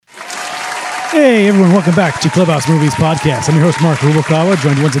Hey everyone, welcome back to Clubhouse Movies Podcast. I'm your host Mark Rubalcaba,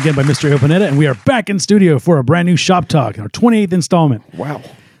 joined once again by Mr. Opanetta, and we are back in studio for a brand new Shop Talk, our 28th installment. Wow.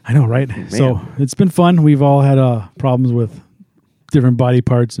 I know, right? Man. So it's been fun. We've all had problems with different body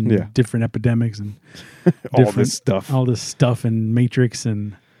parts and different epidemics and all this stuff and Matrix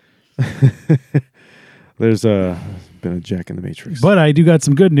and... There's been a Jack in the Matrix. But I do got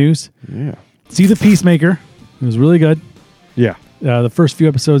some good news. Yeah. See The Peacemaker. It was really good. Yeah. The first few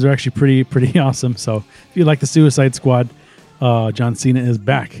episodes are actually pretty awesome. So if you like the Suicide Squad, John Cena is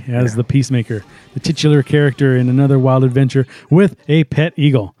back as the Peacemaker, the titular character in another wild adventure with a pet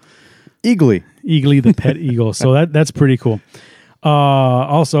eagle. Eagly the pet eagle. So that's pretty cool.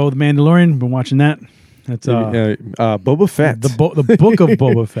 Also, The Mandalorian. Been watching that. That's Boba Fett. The book of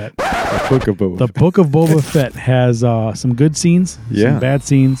Boba Fett. The book of Boba Fett has some good scenes, some bad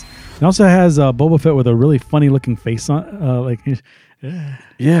scenes. It also has Boba Fett with a really funny looking face on, he's got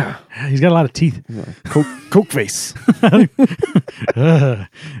a lot of teeth. Coke face. There's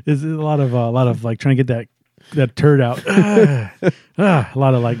a lot of like trying to get that turd out. A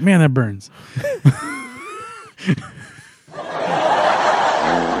lot of like, man, that burns.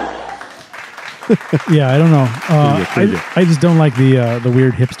 Yeah, I don't know. I just don't like the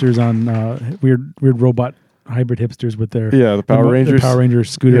weird hipsters on weird robot hybrid hipsters with their the Power Rangers. The Power Ranger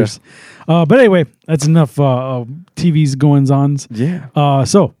scooters. Yeah. But anyway, that's enough TV's goings-ons. Yeah.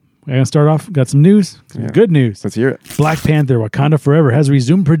 So I'm gonna start off. Got some news. Good news. Let's hear it. Black Panther: Wakanda Forever has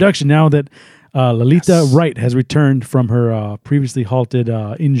resumed production now that Lolita Wright has returned from her previously halted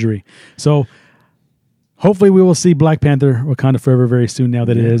injury. So hopefully we will see Black Panther: Wakanda Forever very soon now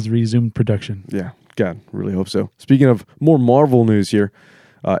that it has resumed production. Yeah. God, really hope so. Speaking of more Marvel news here,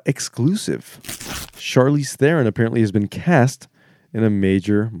 exclusive. Charlize Theron apparently has been cast in a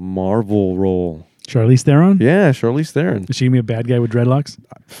major Marvel role. Charlize Theron? Yeah, Charlize Theron. Is she going to be a bad guy with dreadlocks?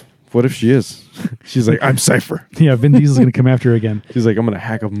 What if she is? She's like, I'm Cypher. Yeah, Vin Diesel's going to come after her again. She's like, I'm going to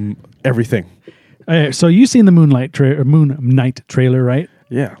hack up everything. So you've seen the Moon Knight trailer, right?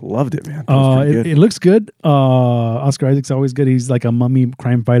 Yeah, loved it, man. It looks good. Oscar Isaac's always good. He's like a mummy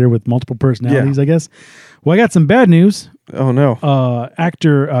crime fighter with multiple personalities, I guess. Well, I got some bad news. Oh, no.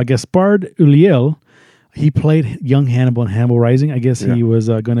 Actor Gaspard Ulliel, he played young Hannibal in Hannibal Rising. I guess he was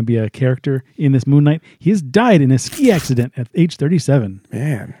going to be a character in this Moon Knight. He has died in a ski accident at age 37.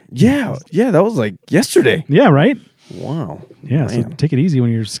 Man. Yeah, that was like yesterday. Yeah, right? Wow. Yeah, man. So take it easy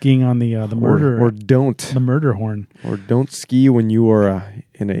when you're skiing on the murder... Or don't. The murder horn. Or don't ski when you are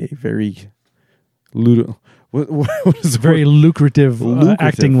in a very... What is very lucrative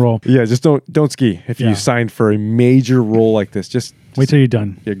acting role. Yeah, just don't ski if you signed for a major role like this. Just wait till you're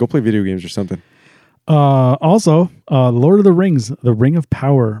done. Yeah, go play video games or something. Also, Lord of the Rings, The Ring of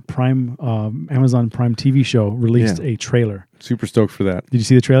Power, Amazon Prime TV show released a trailer. Super stoked for that. Did you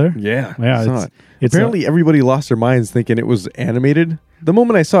see the trailer? Yeah, I saw it. Apparently, everybody lost their minds thinking it was animated. The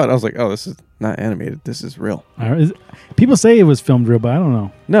moment I saw it, I was like, "Oh, this is not animated. This is real." People say it was filmed real, but I don't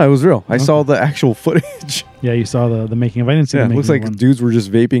know. No, it was real. I saw the actual footage. Yeah, you saw the making of. I didn't see the making. It looks like dudes were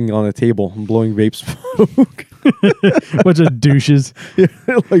just vaping on a table and blowing vape smoke. Bunch of douches. Yeah,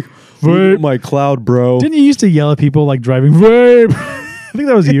 like vape my cloud, bro. Didn't you used to yell at people like driving vape? I think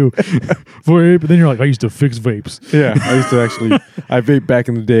that was you. Vape. And then you're like, I used to fix vapes. Yeah, I used to actually. I vaped back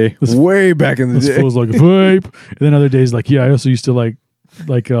in the day. Way back in the day. This feels like a vape. And then other days, like, I also used to like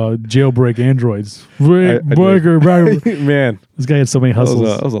jailbreak androids. Man, this guy had so many hustles.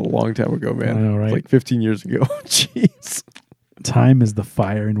 That was a long time ago, man. I know, right? Like 15 years ago. Jeez. Time is the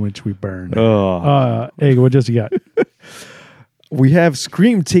fire in which we burn. Oh. Hey, what just you got? We have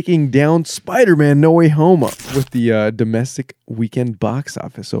Scream taking down Spider-Man No Way Home with the domestic weekend box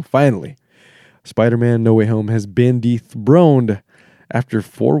office. So finally, Spider-Man No Way Home has been dethroned after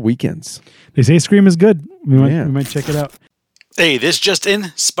 4 weekends. They say Scream is good. We might check it out. Hey, this just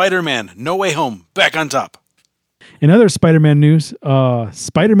in, Spider-Man No Way Home, back on top. In other Spider-Man news,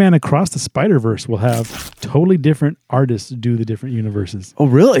 Spider-Man Across the Spider-Verse will have totally different artists do the different universes. Oh,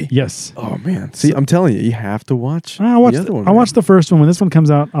 really? Yes. Oh, man. See, I'm telling you, you have to watch I'll watch the first one. When this one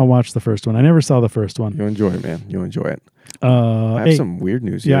comes out, I'll watch the first one. I never saw the first one. You'll enjoy it, man. You'll enjoy it. I have some weird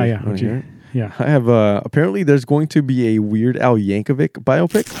news here. Yeah. I have, apparently there's going to be a Weird Al Yankovic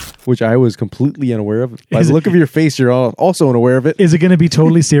biopic, which I was completely unaware of. By the look of your face, you're also unaware of it. Is it going to be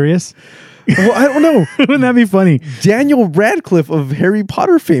totally serious? Well, I don't know. Wouldn't that be funny? Daniel Radcliffe of Harry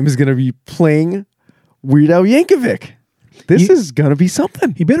Potter fame is going to be playing Weird Al Yankovic. This is going to be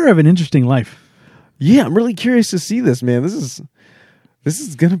something. He better have an interesting life. Yeah, I'm really curious to see this, man. This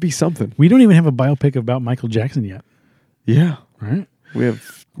is going to be something. We don't even have a biopic about Michael Jackson yet. Yeah. Right? We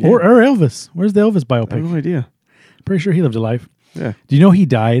have... Yeah. Or Elvis. Where's the Elvis biopic? I have no idea. Pretty sure he lived a life. Yeah. Do you know he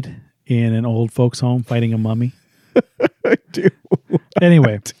died in an old folks' home fighting a mummy. I do.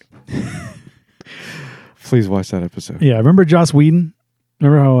 Anyway, Please watch that episode. yeah, remember Joss Whedon?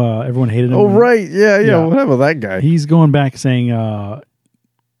 Remember how everyone hated him? Oh, right. Yeah. Yeah. What happened with that guy? He's going back saying,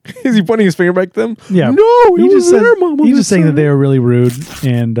 Is he pointing his finger back at them? yeah, No, he just said, Mama. he was just saying that they were really rude,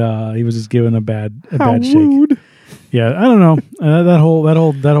 and he was just giving a bad shake. Rude. Yeah, I don't know. That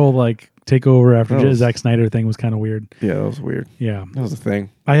whole like takeover after That was- Zack Snyder thing was kind of weird. Yeah, that was weird. Yeah, That was a thing.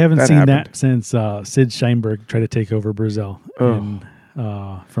 I haven't That seen happened. that since Sid Sheinberg tried to take over Brazil Oh.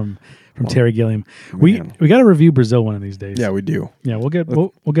 and, from Terry Gilliam. We man. got to review Brazil one of these days. Yeah, we do. Yeah, we'll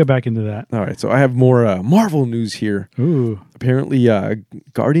get back into that. All right, so I have more Marvel news here. Ooh, Apparently,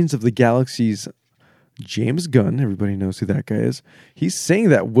 Guardians of the Galaxy's James Gunn, everybody knows who that guy is, he's saying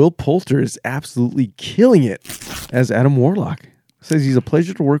that Will Poulter is absolutely killing it as Adam Warlock. Says he's a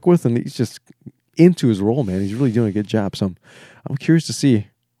pleasure to work with, and he's just into his role, man. He's really doing a good job. So I'm curious to see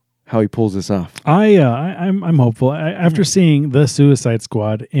how he pulls this off. I'm hopeful. After seeing the Suicide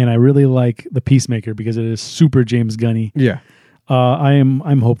Squad, and I really like the Peacemaker because it is super James Gunny. Yeah.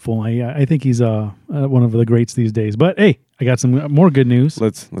 I'm hopeful. I think he's one of the greats these days. But hey, I got some more good news.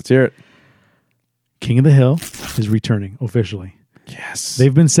 Let's hear it. King of the Hill is returning officially. Yes.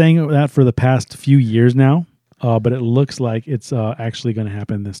 They've been saying that for the past few years now, but it looks like it's actually going to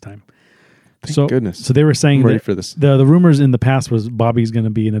happen this time. Thank goodness. So they were saying I'm ready that for this. the rumors in the past was Bobby's going to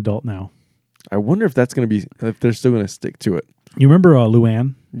be an adult now. I wonder if that's going to be, if they're still going to stick to it. You remember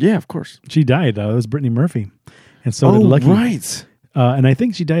Luann? Yeah, of course. She died. It was Brittany Murphy. And so did Lucky. Right. And I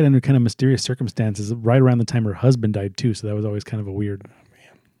think she died under kind of mysterious circumstances right around the time her husband died too. So that was always kind of a weird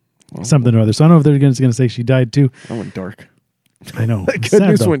something or other. So I don't know if they're going to say she died too. That went dark. I know. That It's good sad,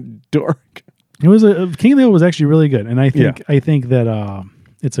 news though. went dark. It was King of the Hill was actually really good, and I think that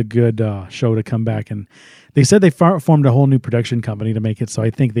it's a good show to come back. And they said they formed a whole new production company to make it, so I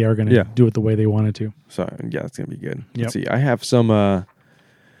think they are going to do it the way they wanted to. So yeah, it's gonna be good. Yep. Let's see. I have some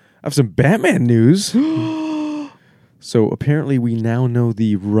Batman news. So apparently we now know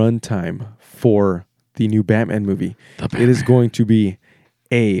the runtime for the new Batman movie. It is going to be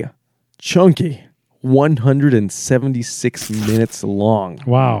a chunky 176 minutes long.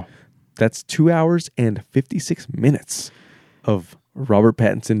 Wow. That's 2 hours and 56 minutes of Robert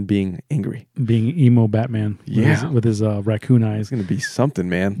Pattinson being angry. Being emo Batman with his raccoon eyes. It's going to be something,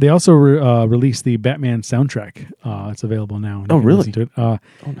 man. They also released the Batman soundtrack. It's available now. Oh, You can really? listen to it. Oh,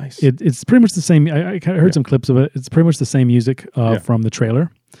 nice. It's pretty much the same. I heard some clips of it. It's pretty much the same music from the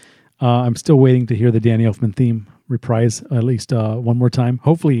trailer. I'm still waiting to hear the Danny Elfman theme reprise at least one more time.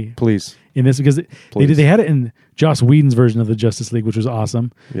 Hopefully Please. in this, because Please. they had it in Joss Whedon's version of the Justice League, which was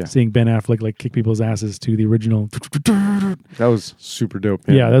awesome. Yeah. Seeing Ben Affleck like kick people's asses to the original. That was super dope,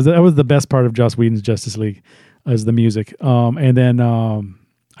 man. Yeah, that was the best part of Joss Whedon's Justice League, is the music. And then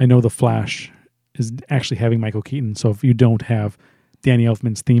I know The Flash is actually having Michael Keaton. So if you don't have Danny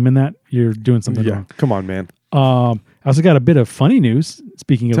Elfman's theme in that, you're doing something wrong. Come on, man. I also got a bit of funny news.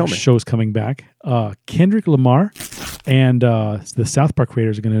 Speaking Tell of me. shows coming back, Kendrick Lamar and the South Park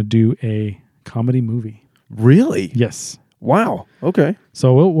creators are going to do a comedy movie. Really? Yes. Wow. Okay.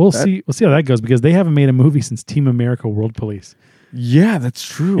 So we'll see how that goes, because they haven't made a movie since Team America: World Police, Yeah, that's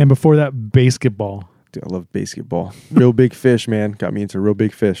true. and before that, Basketball. Dude, I love basketball. Real Big Fish, man. Got me into Real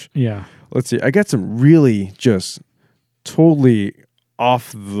Big Fish. Yeah. Let's see. I got some really just totally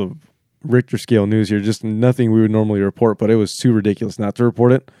off the Richter scale news here. Just nothing we would normally report, but it was too ridiculous not to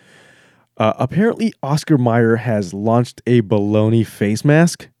report it. Apparently, Oscar Mayer has launched a baloney face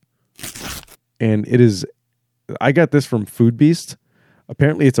mask. And it is... I got this from Food Beast.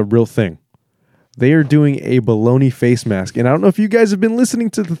 Apparently, it's a real thing. They are doing a baloney face mask. And I don't know if you guys have been listening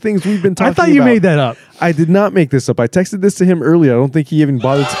to the things we've been talking I about. thought you made that up. I did not make this up. I texted this to him earlier. I don't think he even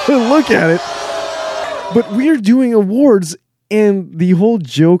bothered to look at it. But we are doing awards, and the whole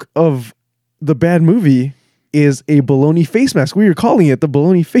joke of the bad movie is a baloney face mask. We are calling it the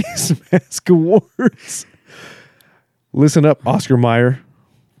Baloney Face Mask Awards. Listen up, Oscar Mayer.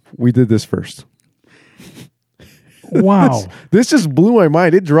 We did this first. Wow. This just blew my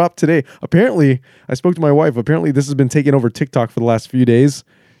mind. It dropped today. Apparently, I spoke to my wife. Apparently, this has been taking over TikTok for the last few days,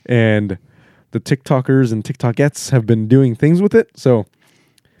 and the TikTokers and TikTokettes have been doing things with it. So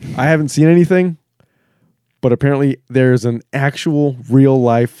I haven't seen anything, but apparently there's an actual real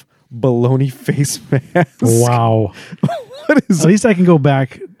life baloney face mask. Wow. What is At least I can go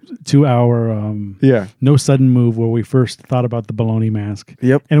back to our Yeah. No Sudden Move, where we first thought about the baloney mask.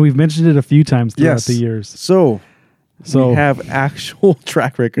 Yep. And we've mentioned it a few times throughout Yes. the years. So So we have actual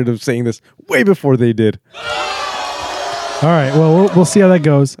track record of saying this way before they did. all right. Well, we'll see how that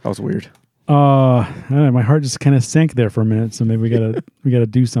goes. That was weird. My heart just kind of sank there for a minute, so maybe we gotta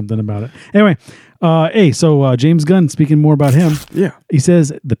do something about it. Anyway, so James Gunn, speaking more about him, Yeah. he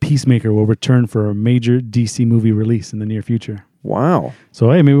says the Peacemaker will return for a major DC movie release in the near future. Wow. So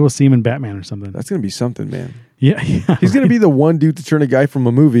hey, maybe we'll see him in Batman or something. That's going to be something, man. Yeah, He's going to be the one dude to turn a guy from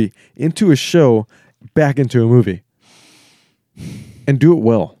a movie into a show back into a movie. And do it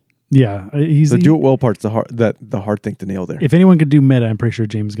well. Yeah, The do it well part's the hard thing to nail there. If anyone could do meta, I'm pretty sure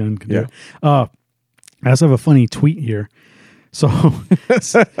James Gunn can do it. I also have a funny tweet here. So I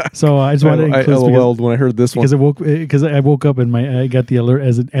just wanted to include this LOL'd when I heard this one. because I woke up and I got the alert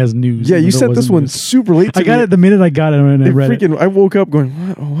as news. Yeah, you sent this one super late. I got it the minute I got it and I read it. I woke up going,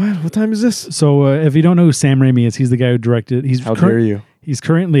 what time is this? So if you don't know who Sam Raimi is, he's the guy who directed. How dare you? He's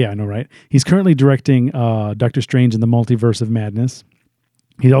currently, I know, right? He's currently directing Doctor Strange in the Multiverse of Madness.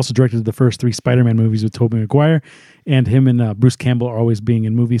 He also directed the first 3 Spider-Man movies with Tobey Maguire, and him and Bruce Campbell are always being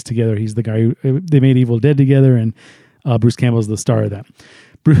in movies together. He's the guy who they made Evil Dead together, and Bruce Campbell is the star of that.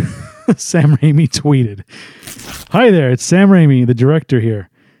 Sam Raimi tweeted, "Hi there, it's Sam Raimi, the director here.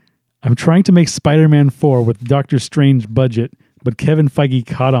 I'm trying to make Spider-Man 4 with Doctor Strange budget, but Kevin Feige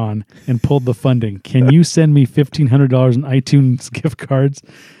caught on and pulled the funding. Can you send me $1,500 in iTunes gift cards,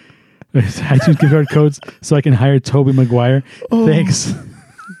 iTunes gift card codes, so I can hire Tobey Maguire? Thanks."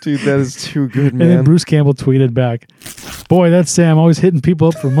 Dude, that is too good, man. And then Bruce Campbell tweeted back, "Boy, that's Sam always hitting people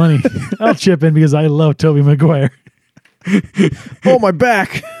up for money. I'll chip in because I love Tobey Maguire." Oh, my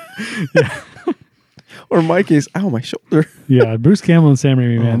back. Yeah. Or in my case, ow, my shoulder. Yeah, Bruce Campbell and Sam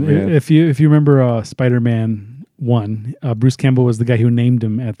Raimi, man. man. If you remember Spider-Man 1, Bruce Campbell was the guy who named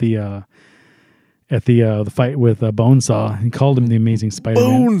him at the fight with Bonesaw. He called him the Amazing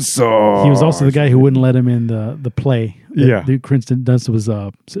Spider-Man. Bonesaw. He was also the guy who wouldn't let him in the play that Kristen Dunst was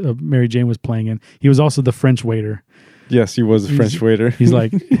Mary Jane was playing in. He was also the French waiter. Yes, he was a French waiter. He's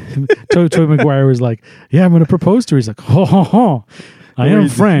like, Tobey Maguire was like, "Yeah, I'm going to propose to her." He's like, "Ho. I am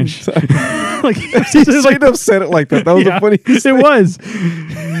French." Like he straight up said it like that. That was the funniest thing. It was.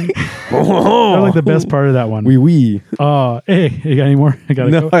 That was like the best part of that one. Oui. Hey, you got any more? I got.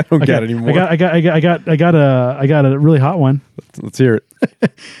 No, I don't got any more. I got a really hot one. Let's hear it.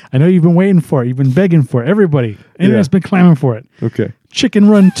 I know you've been waiting for it. You've been begging for it. Everybody, internet's been clamoring for it. Okay. Chicken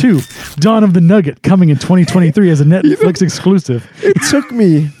Run 2, Dawn of the Nugget, coming in 2023 as a Netflix exclusive. It took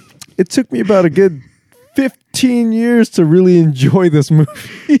me about a good 15 years to really enjoy this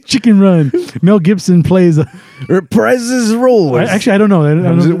movie. Chicken Run. Mel Gibson plays Reprises roles. Actually, I don't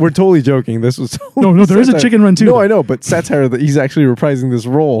know. We're totally joking. This was no. There is a Chicken Run 2. No, I know, but satire that he's actually reprising this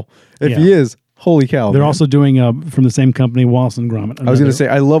role. If he is, holy cow! They're also doing from the same company, Wallace and Gromit. I was going to say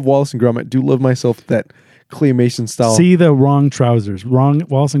I love Wallace and Gromit. Do love myself that claymation style. See the wrong trousers. Wrong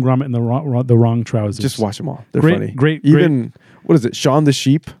Wallace and Gromit in the wrong trousers. Just watch them all. They're great, funny. Great. Even what is it? Shaun the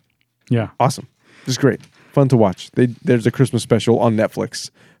Sheep. Yeah. Awesome. Just great. Fun to watch. There's a Christmas special on Netflix.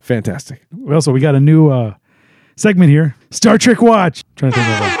 Fantastic. Well, so we got a new segment here. Star Trek Watch. Trying to think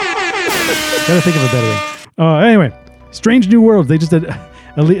of a gotta think of a better one. Anyway, Strange New Worlds. They just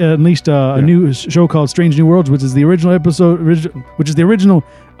unleashed a new show called Strange New Worlds, which is the original which is the original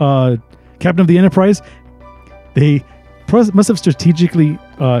Captain of the Enterprise. They must have strategically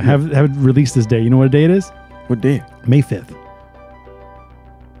have released this day. You know what day it is? What day? May 5th.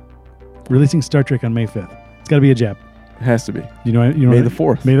 Releasing Star Trek on May 5th. It's got to be a jab. It has to be. You know May the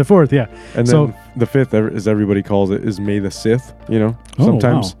 4th. May the 4th, yeah. And then the 5th, as everybody calls it, is May the 6th,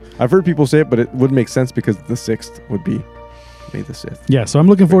 sometimes. Wow. I've heard people say it, but it would make sense because the 6th would be May the 6th. Yeah, so I'm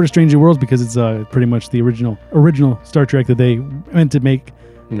looking forward to Strange New Worlds because it's pretty much the original Star Trek that they meant to make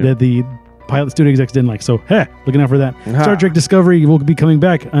that the pilot studio execs didn't like. So, looking out for that. Star Trek Discovery will be coming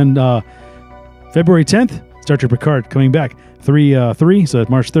back on February 10th. Star Trek Picard coming back 3/3, so that's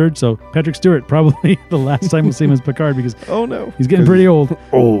March 3rd. So Patrick Stewart, probably the last time we'll see him as Picard because he's getting pretty old,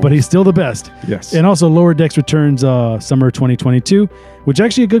 but he's still the best. Yes. And also Lower Decks returns summer 2022, which is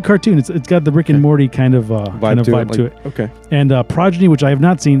actually a good cartoon. It's got the Rick and Morty kind of vibe to it. Okay. And Progeny, which I have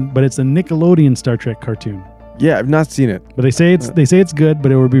not seen, but it's a Nickelodeon Star Trek cartoon. Yeah, I've not seen it. But they say it's good,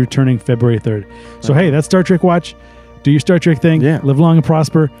 but it will be returning February 3rd. So hey, that's Star Trek Watch. Do your Star Trek thing. Yeah. Live long and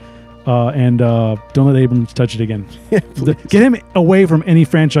prosper. And don't let Abrams touch it again. Get him away from any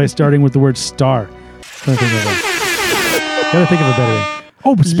franchise starting with the word star. Gotta think of a better one.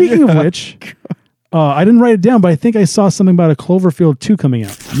 Oh, but speaking of which, I didn't write it down, but I think I saw something about a Cloverfield 2 coming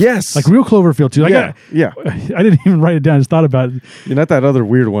out. Yes. Like real Cloverfield 2. Yeah. I didn't even write it down. I just thought about it. You're not that other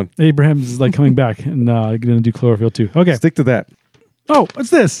weird one. Abrams is like coming back and going to do Cloverfield 2. Okay. Stick to that. Oh,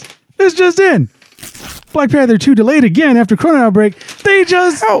 what's this? This just in. Black Panther 2 delayed again after Corona outbreak. They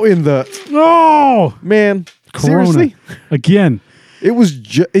just... How in the... Oh! Man. Corona. Seriously? Again. It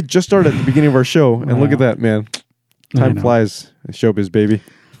was it just started at the beginning of our show, and look at that, man. Time flies. Showbiz, baby.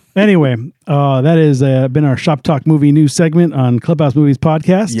 Anyway, that has been our Shop Talk movie news segment on Clubhouse Movies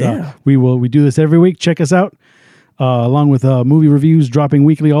podcast. Yeah. We do this every week. Check us out, along with movie reviews dropping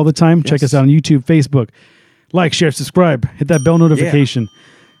weekly all the time. Check us out on YouTube, Facebook. Like, share, subscribe. Hit that bell notification.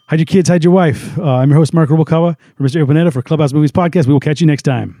 Hide your kids, hide your wife. I'm your host, Mark Rubalcaba, for Mr. Opanetta for Clubhouse Movies podcast. We will catch you next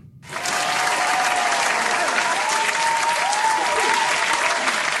time.